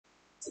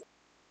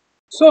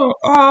So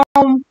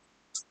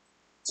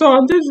so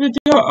on this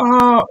video,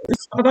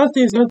 I don't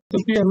think it's going to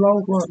be a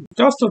long one.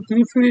 Just to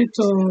briefly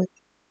to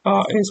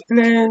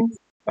explain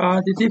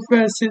the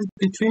differences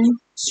between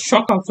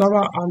shock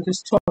absorber and the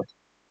strut,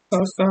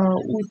 because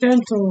we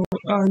tend to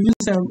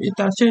use them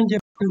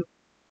interchangeably.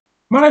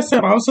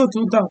 Myself, I also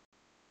do that.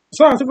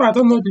 So as if I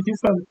don't know the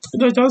difference.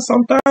 Just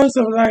sometimes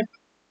I'm like,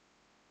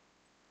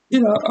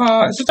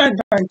 especially in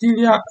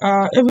Nigeria,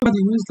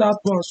 everybody use that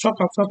word shock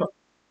absorber.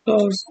 So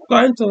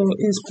trying to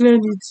explain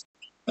it,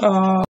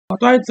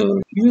 trying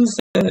to use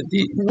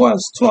the word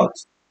strut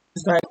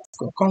is like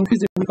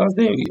confusing because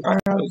I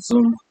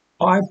assume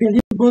or I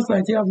believe most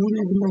Nigerians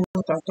wouldn't even know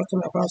what I'm talking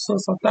about. So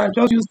sometimes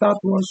I just use that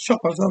word shock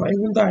absorber,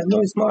 even though I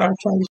know it's not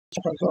actually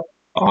shock absorber.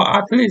 Or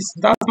at least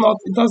that's not,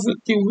 it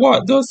doesn't, the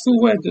word, those two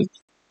words,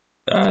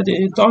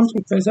 they don't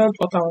represent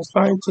what I was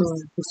trying to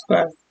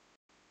describe.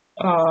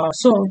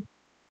 So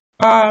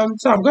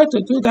I'm going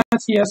to do that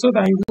here so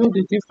that you know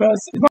the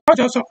difference. It's not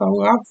just shock,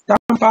 we have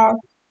damper,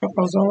 shock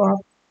absorber,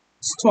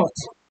 strut.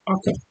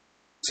 Okay.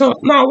 So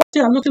now what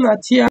you are looking at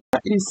here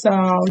is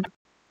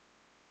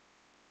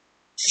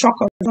shock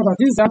absorber.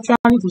 This is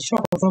actually the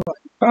shock absorber.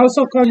 I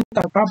also call it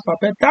a damper,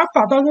 but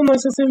damper doesn't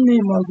necessarily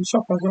mean must be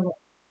shock absorber.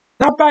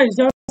 Damper is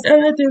just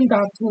anything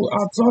that will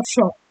absorb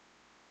shock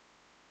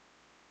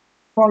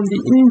from the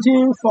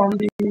engine, from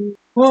the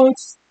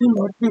bolts,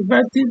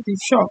 preventing the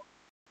shock,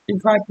 the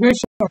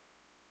vibration,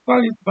 call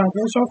it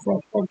vibration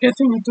for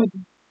getting into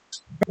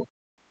the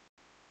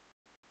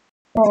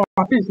or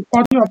at least the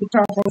body of the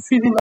car from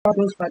feeling out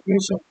those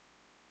vibrations.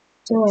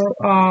 So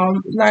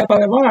like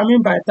what I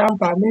mean by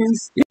damper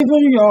means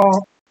even your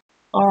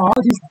all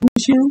this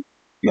bushing,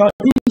 your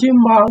engine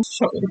mount,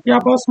 the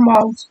gearbox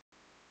mount,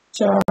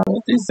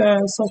 these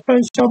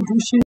suspension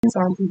bushings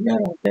and the here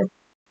and there,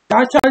 they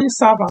actually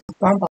serve as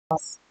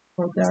dampers.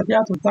 So they are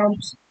there to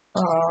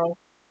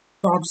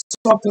to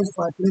absorb those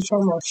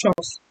vibrations or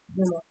shocks,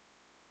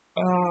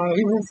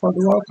 even for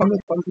the one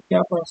coming from the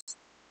gearbox.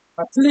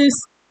 At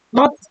least,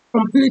 not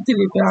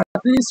completely, but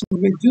at least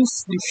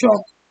reduce the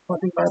shock or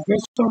the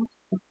vibration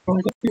from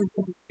getting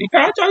into the. You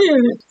can actually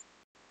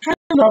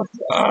kind of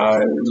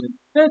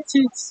let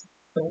it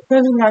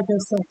very large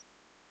extent.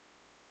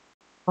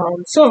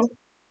 So,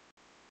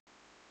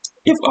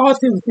 if all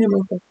things being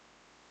open,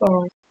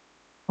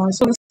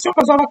 so the shock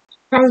absorber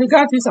can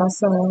regard this as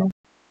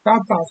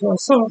damper as well.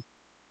 So,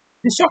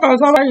 the shock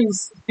absorber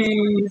is the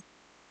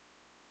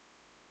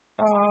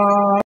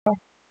uh,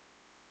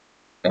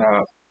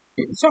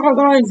 shock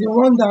absorber is the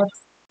one that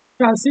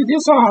you can see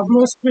this one has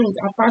no spring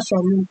attached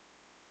on it.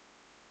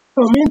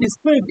 So mean the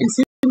spring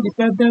is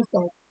independent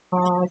of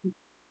the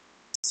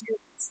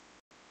series.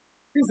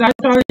 This is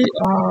actually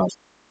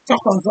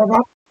shock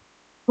absorber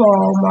for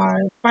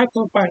my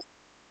 525.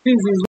 This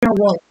is real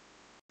one.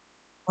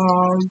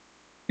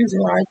 This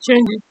is I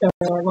changed it.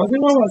 Was it?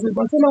 Was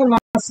it not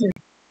last year?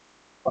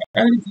 Or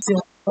early this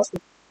year?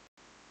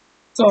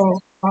 So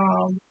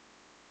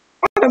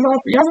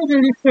it hasn't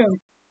really failed.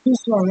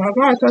 This one, I've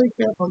not actually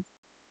failed on.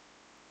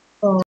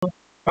 So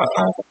I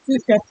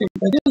still kept it.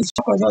 But this is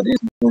shock absorber. This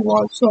new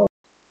one. So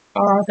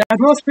there's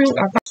no spring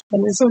attached to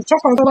it. So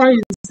shock absorber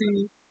is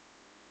the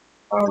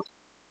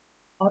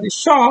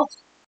shock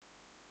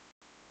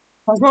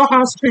does not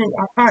have spring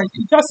attached.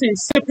 It's just a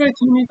separate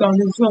unit on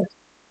its own.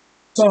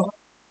 So,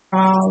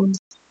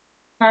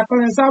 like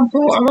for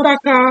example, another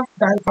car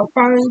that you can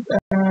find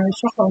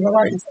shock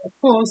absorber is a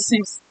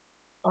 406.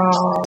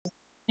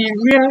 The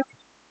rear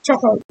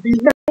damper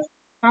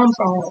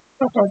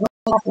shock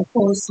absorber for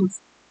 406.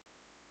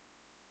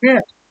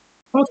 Rear,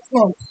 not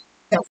front.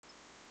 Yes.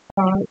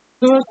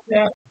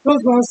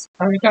 Those ones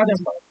are regarded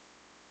by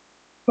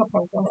shock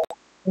absorber.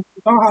 If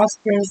you don't have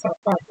springs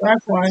attached,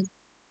 likewise,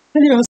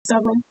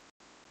 307.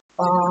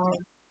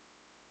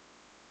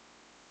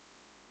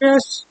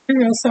 Yes,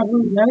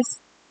 307, yes.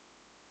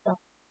 Yeah,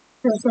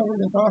 307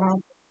 they don't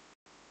have.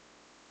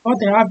 What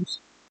they have is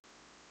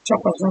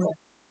shock absorber.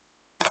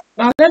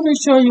 Now let me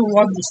show you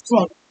what the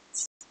strut.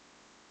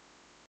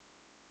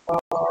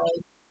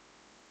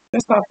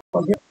 Let's start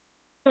from here.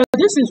 So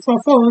this is for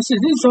 406.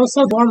 This is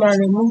also the one I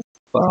removed.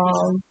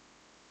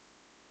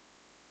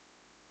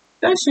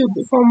 That should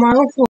be for my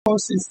own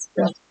 406.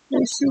 Yeah,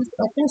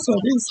 I think so.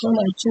 This is when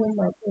I changed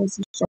my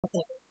 406 shock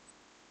absorber.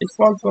 It's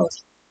front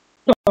first.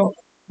 So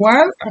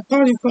while I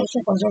call it for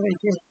shock absorber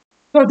again.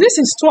 So this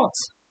is strut.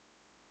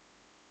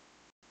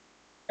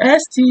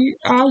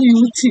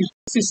 STRUT.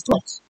 This is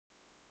strut.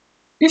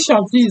 Each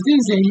of these, this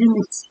is a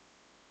unit.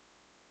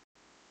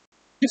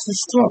 This is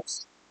strut.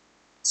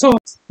 So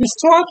the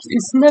strut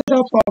is made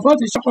up of both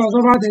the shock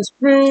absorber, the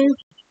spring,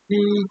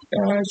 the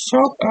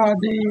shock,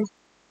 the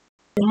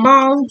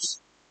mount,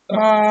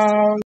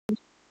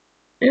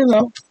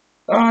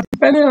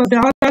 depending on the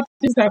other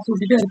things that could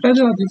be there,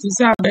 depending on the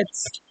design. But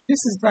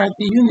this is like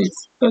the unit.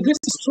 So this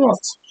is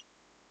strut.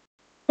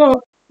 So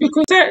you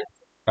could say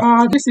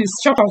this is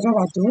shock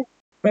absorber too,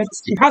 but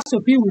it has to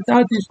be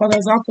without this. For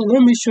example,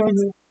 let me show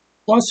you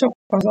what shock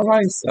absorber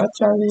is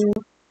actually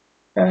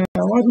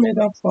what made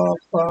up of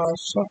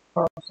shock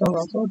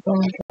absorber. Hold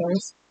on,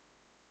 guys.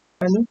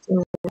 I need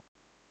to.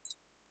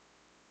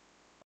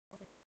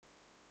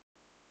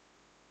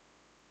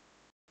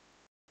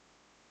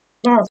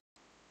 Now,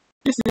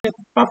 this is a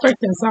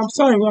perfect example.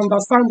 So you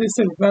understand this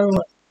thing very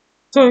well.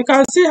 So you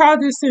can see how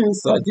this thing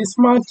is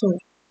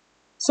dismantled.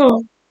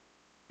 So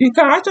you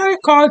can actually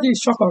call this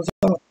shock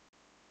absorber.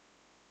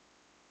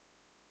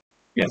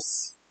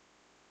 Yes.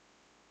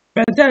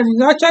 But then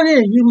it's actually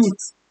a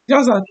unit.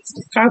 Just that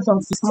it kind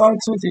of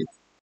dismantled it.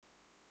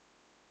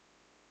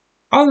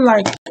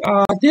 Unlike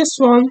this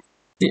one,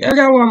 the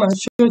earlier one I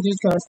showed you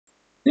guys,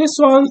 this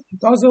one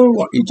doesn't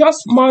work. It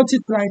just mounts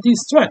it like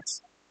this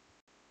straight.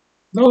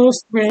 No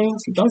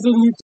springs. It doesn't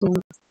need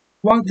to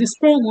work. The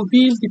spring will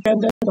be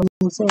dependent on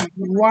its own.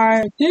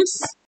 Why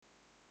this?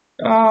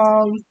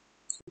 Um,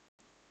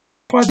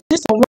 for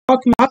this to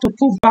work, you have to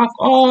put back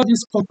all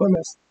these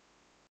components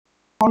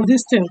on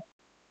this thing.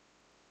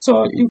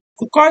 So you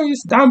could call it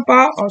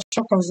damper or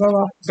shock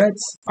absorber, but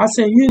as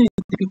a unit,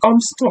 it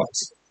becomes strut.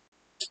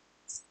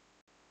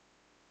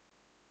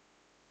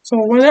 So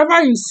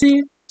whenever you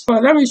see, so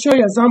let me show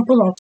you an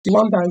example of the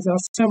one that is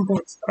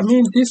assembled. I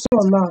mean this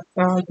one now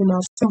that has been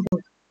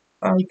assembled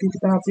and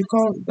that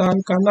become that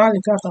you can now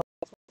regard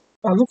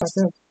and look at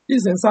them. This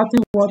is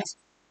exactly what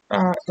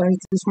that is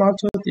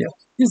dismantled here.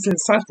 This is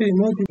exactly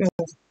no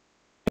difference.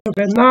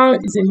 But now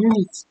it's a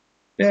unit.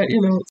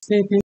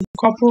 They've been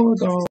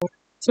coupled or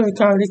so you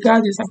can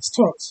regard it as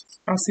strut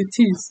as it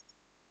is.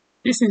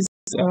 This is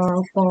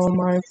for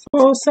my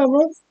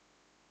 407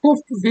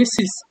 proof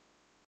basis.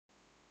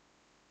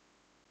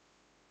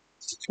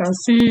 You can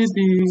see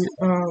the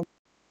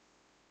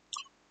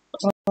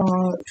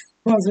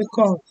what's it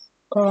called?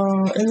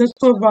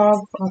 Electro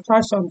valve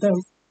attached on them.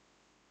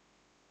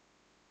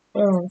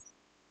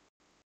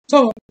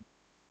 So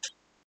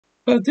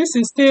this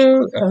is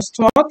still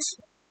strut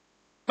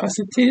as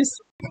it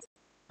is.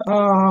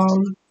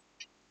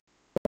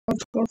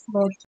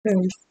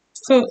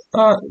 So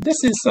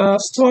this is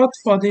strut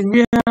for the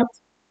rear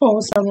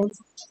 407.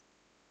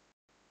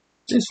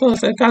 This one,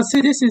 so you can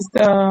see this is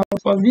the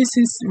for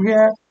V6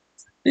 rear.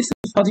 This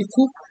is for the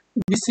coupe.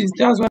 This is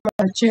just when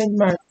I changed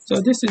mine. So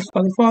this is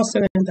for the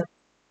 4-cylinder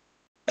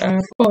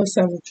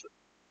 407.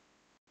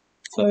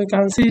 So you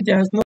can see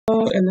there's no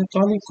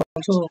electronic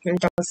control. You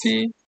can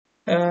see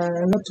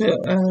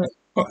connectors,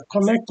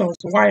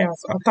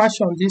 wires attached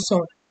on this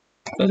one.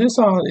 So this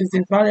one is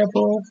the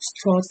variable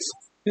strut.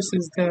 This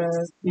is the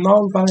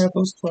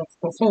non-variable strut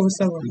for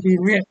 407, the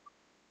rear.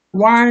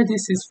 Why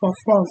this is for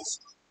front.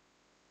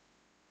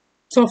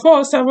 So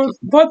 407,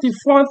 both the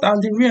front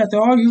and the rear, they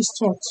all use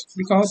strut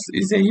because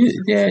it's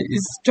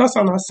just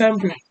an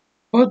assembly.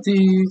 Both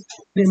the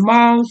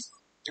mount,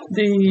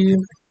 the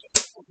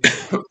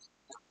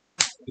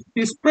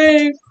the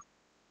spring,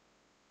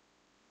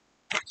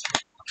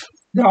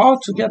 they're all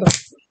together.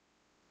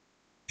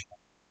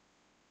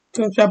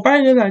 So if you're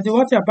buying it like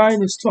what you're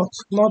buying is strut,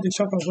 not the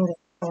shock absorber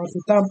or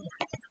the damper.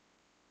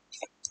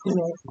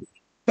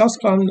 Just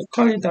call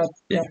it that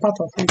they are part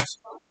of it.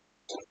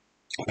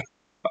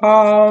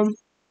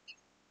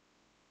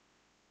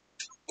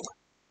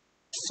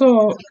 So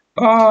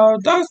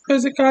that's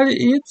basically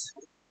it.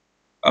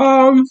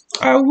 I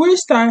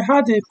wished I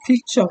had a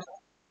picture.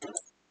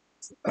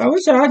 I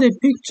wish I had a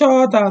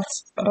picture that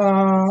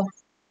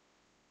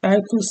I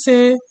could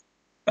say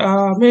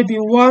maybe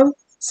one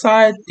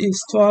side is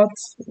strut,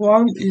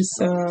 one is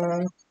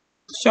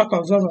shock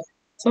absorber,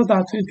 so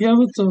that we'll be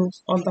able to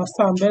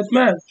understand. But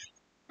man,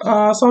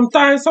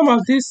 sometimes some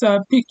of these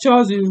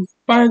pictures you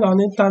find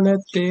on internet,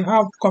 they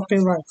have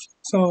copyright.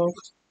 So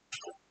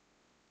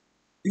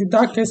in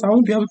that case, I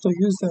won't be able to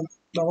use them.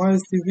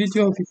 Otherwise, the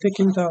video will be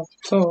taken down.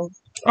 So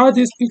all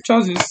these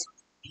pictures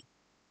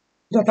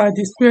that I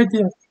displayed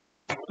here,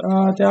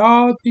 they're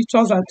all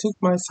pictures I took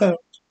myself.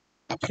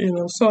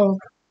 So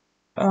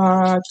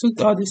I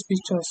took all these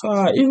pictures.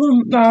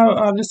 Even now,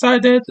 I've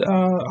decided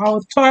I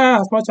will try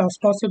as much as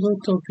possible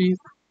to be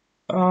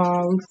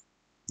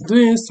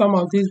doing some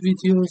of these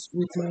videos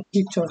with my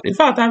pictures. In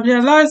fact, I've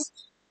realized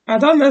I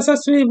don't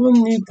necessarily even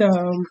need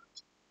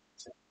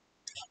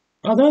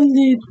I don't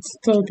need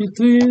to be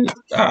doing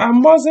I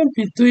mustn't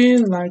be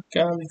doing like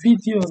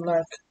video,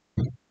 like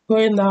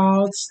going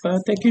out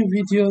taking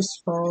videos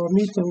for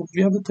me to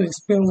be able to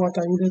explain what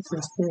I needed to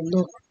explain.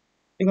 No,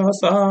 because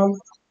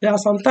there are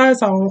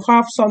sometimes I will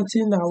have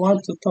something I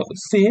want to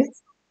say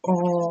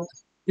or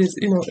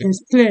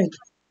explain,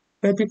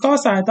 but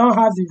because I don't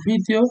have the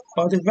video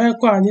or the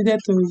vehicle I needed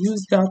to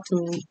use that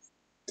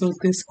to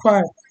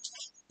describe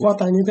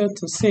what I needed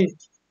to say,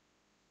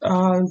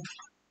 and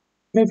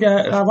maybe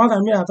what I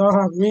mean I don't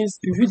have means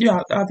the video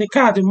at the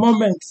car at the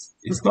moment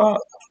is not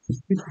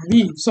with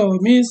me, so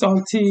it means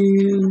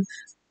until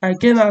I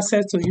gain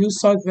access to use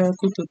such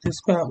vehicle to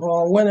describe,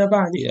 or whenever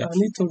I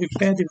need to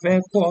repair the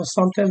vehicle or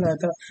something like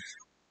that.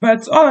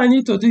 But all I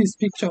need to do is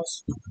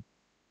pictures.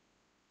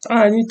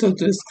 I need to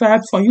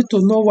describe for you to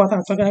know what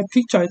I'm talking about.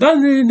 Picture. It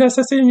doesn't really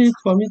necessarily need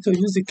for me to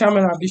use the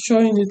camera. I'll be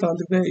showing it on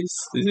the base.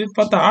 Is it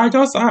important?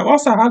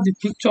 Once I have the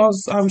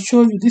pictures, I'll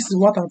show you this is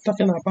what I'm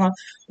talking about.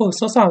 Oh,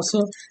 so and so.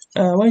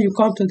 When you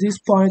come to this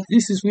point,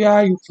 this is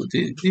where you put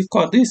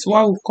this is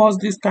what will cause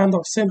this kind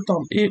of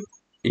symptom. If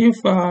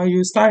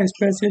you start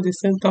experiencing the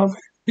symptom,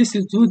 this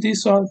is do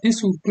this one.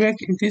 This will break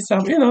in this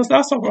time.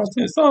 That sort of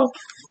thing. So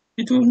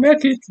it will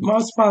make it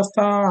much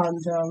faster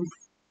and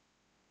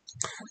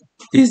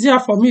easier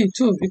for me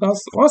too,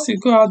 because once you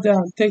go out there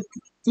and take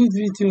good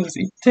videos,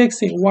 it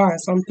takes a while,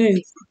 some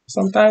days,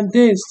 sometimes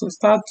days to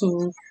start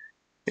to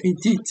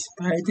edit.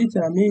 By edit,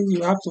 I mean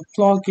you have to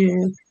plug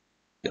in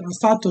and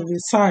start to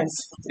resize.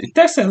 It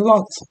takes a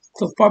lot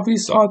to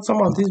publish all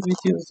some of these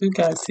videos you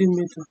guys see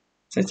me do,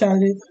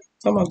 especially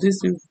some of these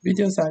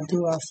videos I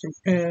do as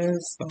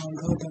repairs and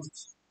all that.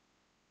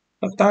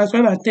 Sometimes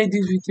when I take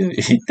this video,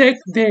 it takes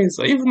days,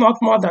 or if not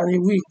more than a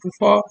week,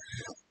 before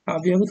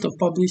I'll be able to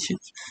publish it.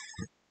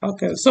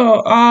 Okay,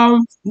 so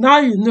now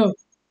you know.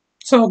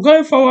 So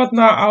going forward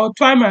now, I'll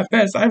try my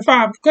best. In fact,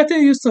 I'm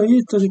getting used to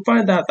it to the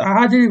point that I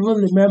hardly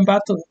even remember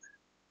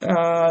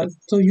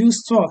to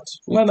use Strut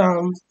when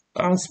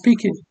I'm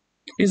speaking.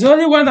 It's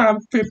only when I'm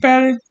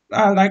preparing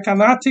like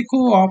an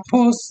article or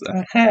post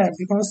here,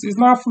 because it's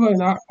not flowing.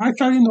 I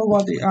actually know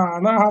what they are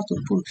and I have to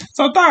put.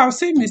 Sometimes I'll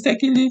see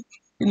mistakenly,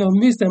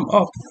 mix them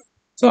up.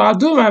 So I'll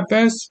do my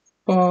best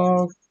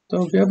to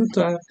be able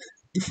to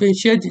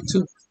differentiate the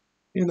two.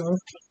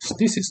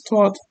 This is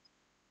Strut.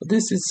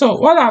 This is so.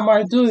 What I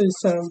might do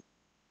is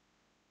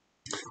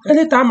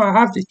anytime I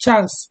have the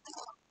chance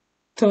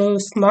to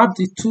snap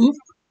the two,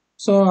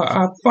 so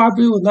I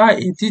probably will now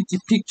edit the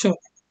picture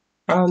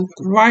and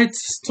write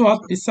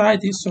Strut beside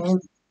this one,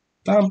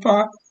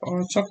 damper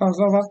or shock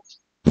absorber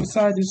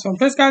beside this one.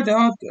 Basically, they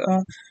are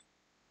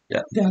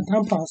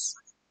dampers,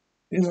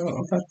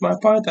 But my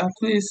point, at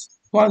least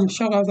one is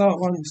shock absorber,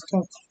 one is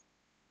Strut.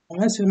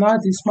 Unless you now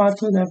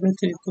dismantle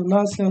everything, you could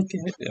now say, okay,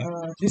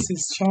 this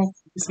is shock,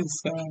 this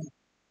is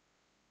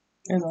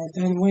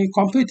then when you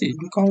complete it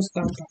becomes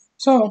damper.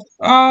 So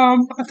I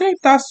think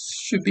that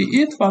should be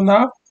it for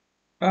now.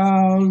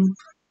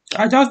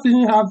 I just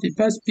didn't have the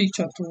best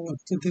picture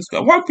to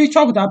describe. One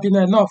picture would have been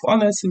enough,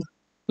 honestly,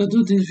 to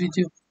do this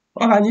video.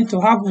 All I need to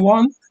have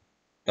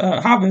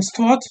have a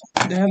Strut,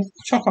 then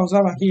shock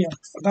absorber here.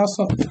 That's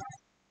all.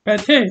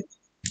 But hey,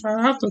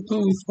 I have to do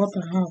with what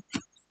I have.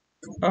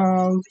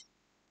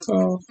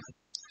 So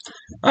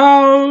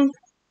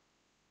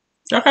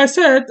like I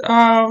said,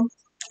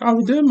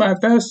 I'm doing my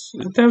best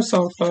in terms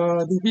of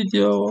the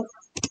video.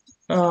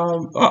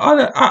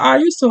 I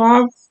used to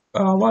have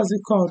what's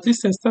it called?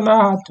 This external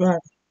hard drive.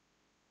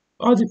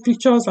 All the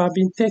pictures I've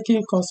been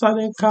taking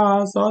concerning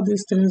cars, all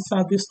these things,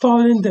 I've been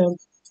storing them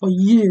for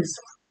years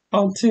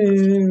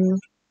until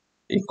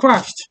it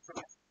crashed.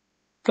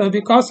 So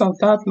because of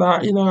that now,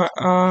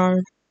 I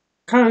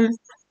can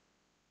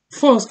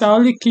phones can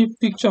only keep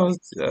pictures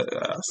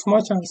as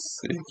much as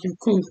you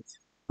could,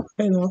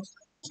 you know.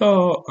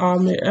 So I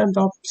may end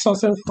up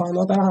sourcing for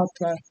another hard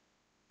drive.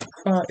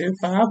 If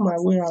I have my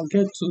way, I'll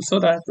get two, so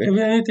that if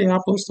anything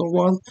happens to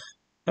one,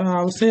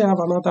 I'll still have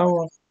another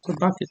one to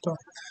back it up.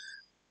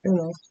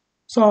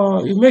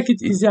 So it make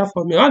it easier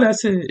for me.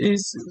 Honestly,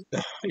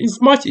 it's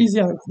much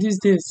easier these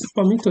days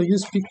for me to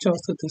use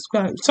pictures to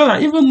describe, so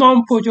that even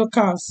non-Pojo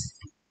cars,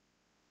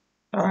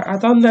 I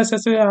don't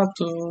necessarily have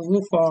to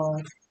look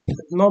for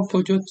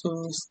non-Pojo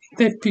to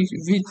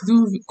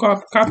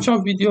capture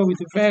video with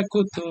the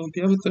vehicle to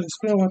be able to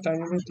explain what I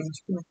need to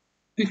explain.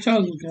 Pictures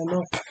will be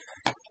enough.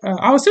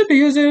 I'll still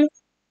be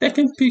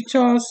taking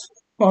pictures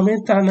from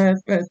internet,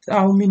 but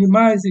I'll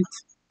minimize it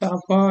to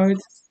avoid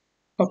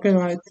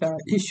copyright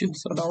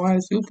issues.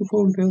 Otherwise, you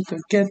people will be able to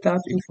get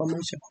that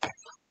information.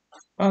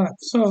 Alright,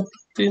 so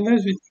the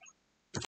next video.